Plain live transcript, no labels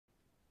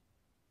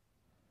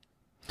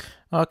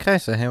Okay,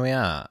 so here we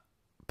are,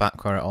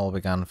 back where it all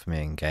began for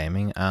me in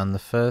gaming, and the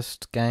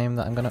first game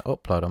that I'm going to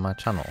upload on my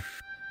channel.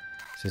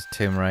 This is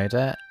Tomb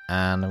Raider,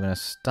 and I'm going to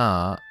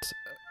start,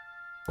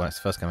 well, it's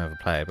the first game I ever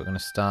played, but I'm going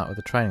to start with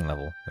the training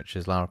level, which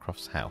is Lara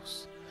Croft's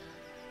house.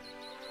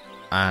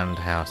 And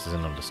house is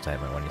an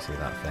understatement when you see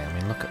that thing. I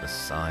mean, look at the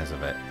size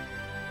of it.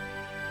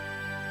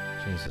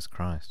 Jesus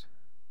Christ.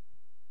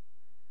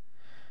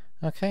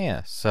 Okay,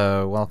 yeah,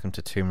 so welcome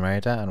to Tomb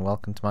Raider, and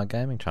welcome to my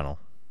gaming channel.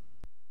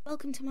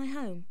 Welcome to my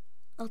home.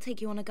 I'll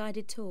take you on a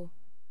guided tour.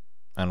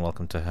 And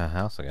welcome to her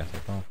house, I guess,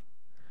 as well.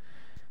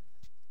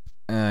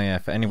 Yeah,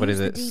 for anybody Use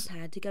that's... the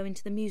D-pad to go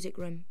into the music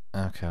room.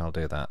 Okay, I'll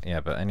do that. Yeah,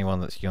 but anyone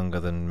that's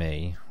younger than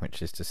me,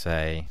 which is to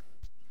say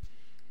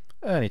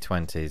early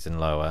 20s and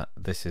lower,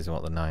 this is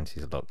what the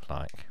 90s looked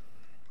like.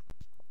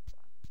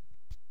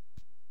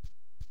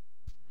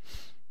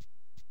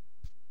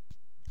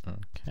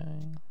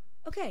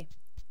 Okay,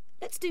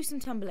 let's do some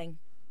tumbling.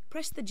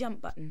 Press the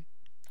jump button.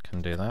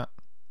 Can do that.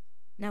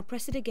 Now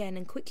press it again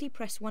and quickly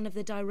press one of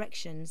the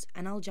directions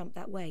and I'll jump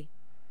that way.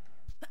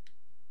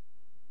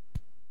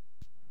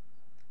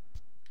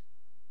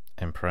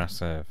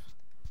 Impressive.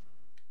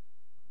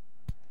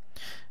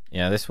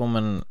 Yeah, this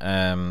woman,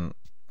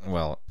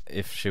 well,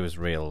 if she was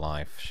real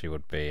life, she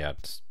would be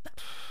at,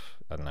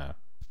 I don't know,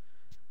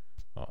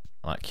 what,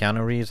 like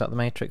Keanu Reeves at the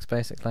Matrix,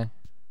 basically.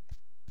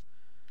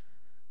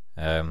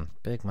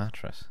 Big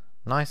mattress.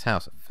 Nice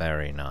house.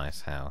 Very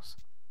nice house.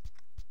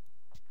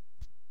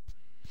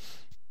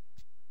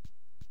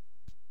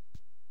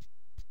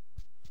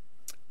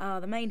 Ah,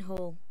 the main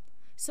hall.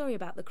 Sorry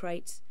about the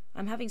crates.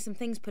 I'm having some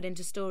things put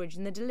into storage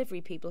and the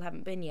delivery people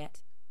haven't been yet.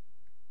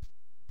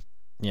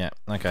 Yeah,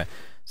 okay.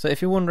 So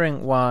if you're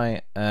wondering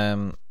why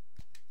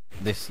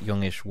this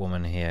youngish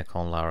woman here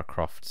called Lara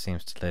Croft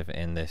seems to live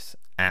in this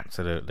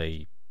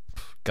absolutely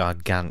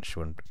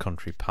gargantuan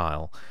country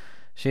pile,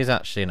 she's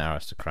actually an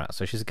aristocrat.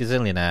 So she's a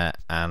gazillionaire,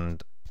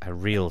 and her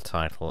real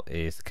title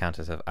is the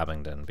Countess of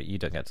Abingdon, but you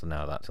don't get to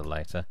know that till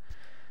later.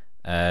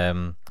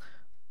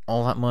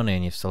 All that money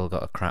and you've still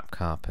got a crap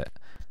carpet.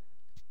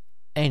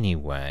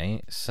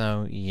 Anyway,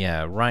 so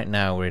yeah, right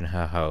now we're in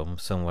her home,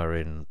 somewhere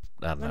in,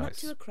 I don't know, Run up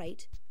to a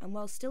crate, and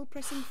while still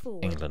pressing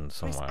forward, England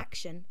somewhere. press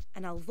action,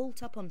 and I'll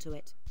vault up onto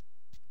it.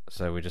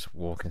 So we're just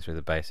walking through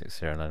the basics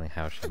here and learning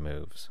how she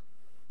moves.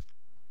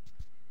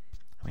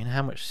 I mean,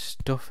 how much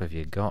stuff have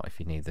you got if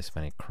you need this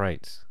many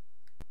crates?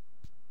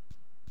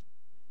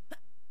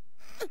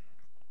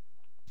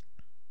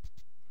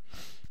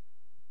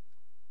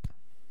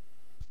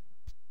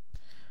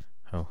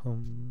 Ho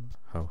hum,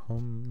 ho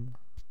hum.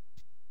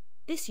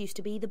 This used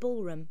to be the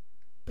ballroom,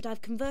 but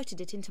I've converted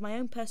it into my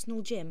own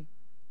personal gym.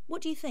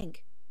 What do you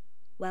think?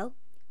 Well,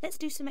 let's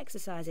do some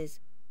exercises.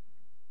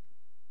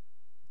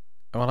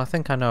 Well, I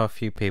think I know a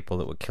few people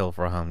that would kill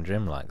for a home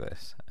gym like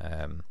this.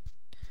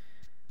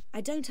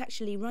 I don't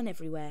actually run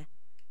everywhere.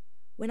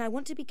 When I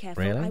want to be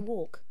careful, Really? I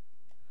walk.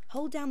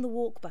 Hold down the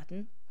walk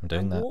button I'm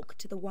doing and that. walk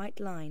to the white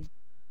line.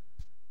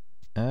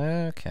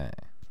 Okay.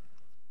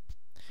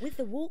 With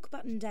the walk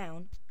button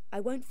down, I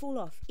won't fall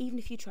off even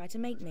if you try to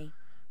make me.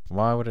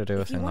 Why would I do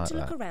a If you thing want like to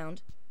that? look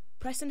around,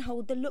 press and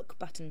hold the look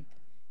button.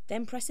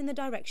 Then press in the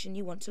direction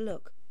you want to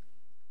look.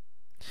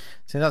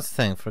 See, that's the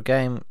thing. For a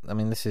game, I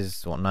mean, this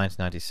is, what,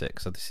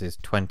 1996, so this is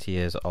 20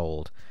 years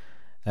old.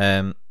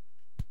 Some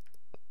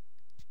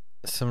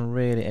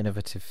really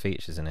innovative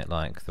features in it,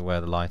 like the way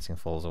the lighting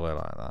falls away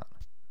like that.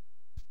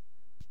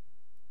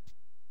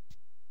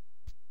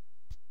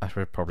 I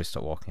should probably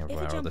stop walking If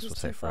everywhere, a or jump this is will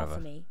too take far forever.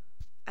 for me,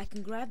 I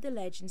can grab the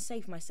ledge and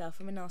save myself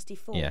from a nasty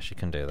fall. Yeah, she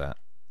can do that.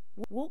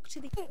 Walk to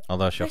the...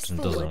 Although she Press often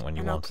forward doesn't when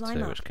you and I'll want her climb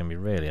to, up. which can be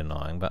really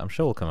annoying, but I'm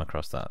sure we'll come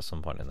across that at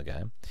some point in the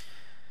game.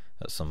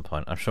 At some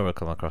point. I'm sure we'll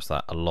come across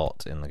that a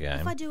lot in the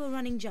game. If I do a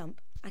running jump,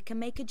 I can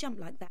make a jump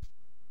like that.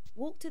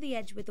 Walk to the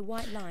edge with the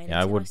white line Yeah,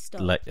 I until would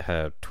stop. let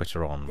her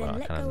Twitter on, Then but I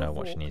let kind of go know of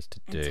what she walk needs to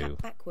and do.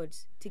 tap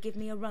backwards to give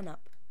me a run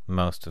up.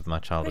 Most of my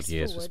childhood Press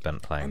years were forward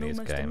spent playing and these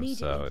almost games, so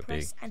immediately it'd be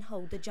press and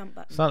hold the jump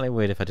button. slightly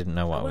weird if I didn't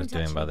know what I was won't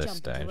doing by actually this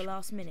jump until stage. the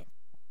last minute.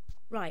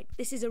 Right,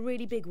 this is a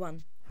really big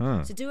one.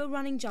 So do a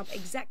running jump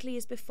exactly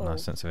as before.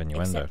 Nice sense of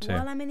innuendo except too.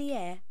 while I'm in the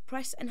air,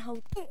 press and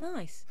hold.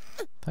 Nice.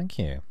 Thank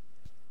you.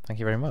 Thank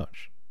you very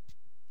much.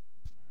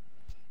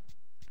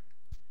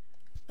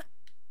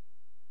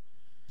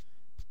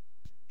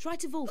 Try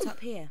to vault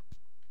up here.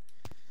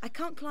 I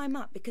can't climb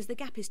up because the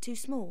gap is too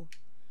small.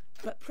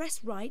 But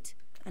press right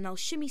and I'll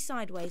shimmy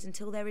sideways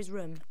until there is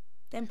room.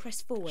 Then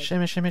press forward.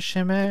 Shimmy, shimmy,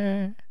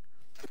 shimmy.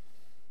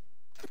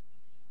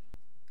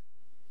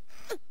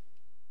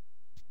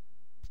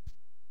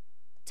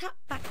 Tap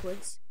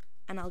backwards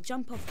and I'll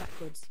jump off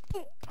backwards.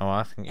 Oh,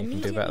 I think you can do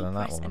Immediately better than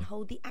that press and woman.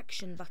 hold the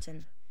action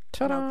button.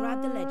 Ta-da! And I'll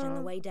grab the ledge on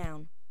the way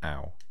down.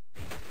 Ow.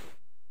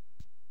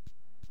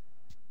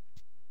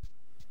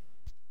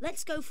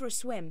 Let's go for a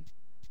swim.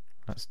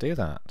 Let's do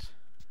that.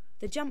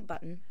 The jump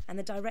button and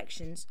the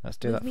directions Let's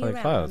do move that me fully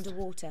around clothed.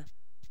 underwater.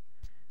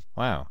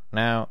 Wow.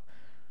 Now,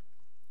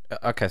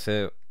 okay,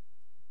 so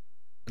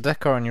the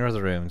decor in your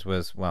other rooms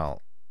was,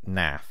 well,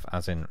 naff,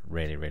 as in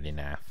really, really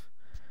naff.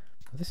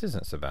 This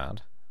isn't so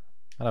bad.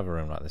 I'd have a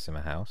room like this in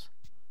my house.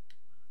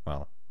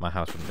 Well, my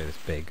house wouldn't be this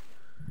big.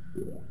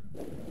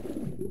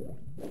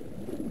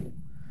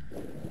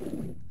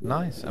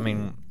 Nice. I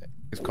mean,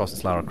 of course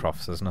it's Lara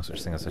Croft, so there's no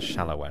such thing as a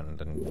shallow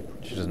end, and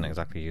she doesn't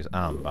exactly use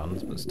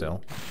armbands, but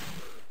still.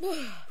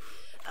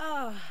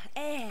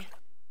 Air.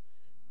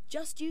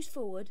 Just use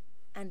forward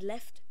and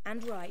left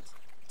and right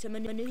to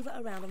manoeuvre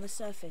around on the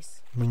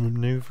surface.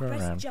 Manoeuvre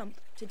Press around.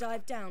 jump to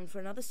dive down for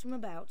another swim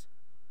about,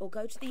 or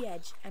go to the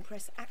edge and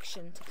press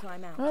action to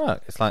climb out. Oh,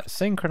 it's like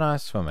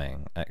synchronised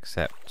swimming,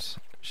 except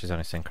she's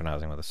only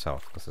synchronising with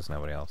herself because there's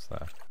nobody else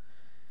there.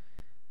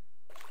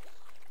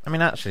 I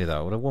mean, actually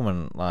though, would a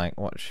woman like,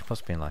 what, she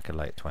must be in like her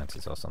late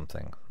 20s or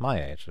something, my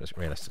age,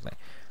 realistically,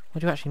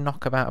 would you actually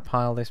knock about a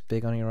pile this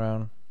big on your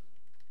own?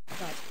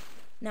 Right,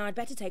 now I'd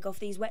better take off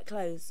these wet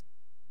clothes.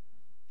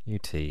 You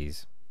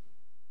tease.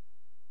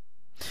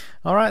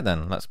 Alright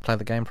then, let's play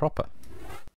the game proper.